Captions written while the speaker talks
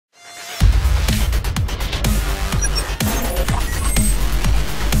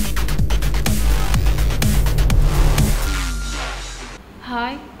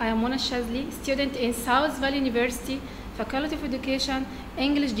Mona Shazli, student in South Valley University, Faculty of Education,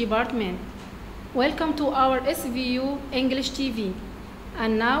 English Department. Welcome to our SVU English TV.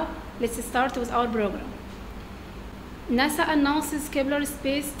 And now, let's start with our program. NASA announces Kepler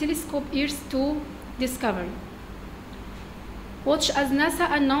Space Telescope Earth 2 discovery. Watch as NASA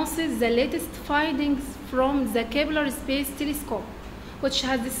announces the latest findings from the Kepler Space Telescope, which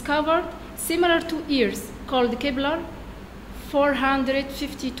has discovered similar to Earth, called Kepler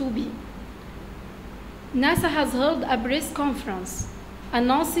 452b. NASA has held a press conference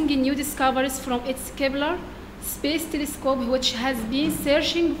announcing new discoveries from its Kepler Space Telescope, which has been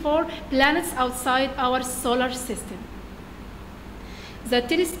searching for planets outside our solar system. The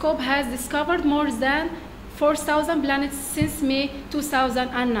telescope has discovered more than 4,000 planets since May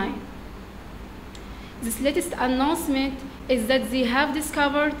 2009. This latest announcement is that they have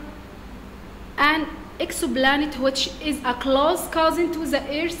discovered an exoplanet which is a close cousin to the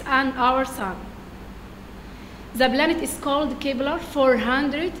Earth and our Sun. The planet is called Kepler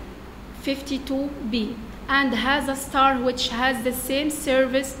 452b and has a star which has the same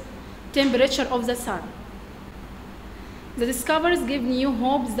surface temperature of the Sun. The discoveries give new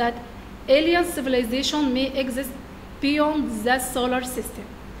hopes that alien civilization may exist beyond the solar system.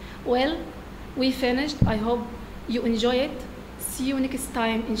 Well, we finished. I hope you enjoy it. See you next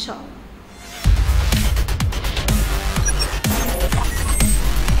time, inshallah.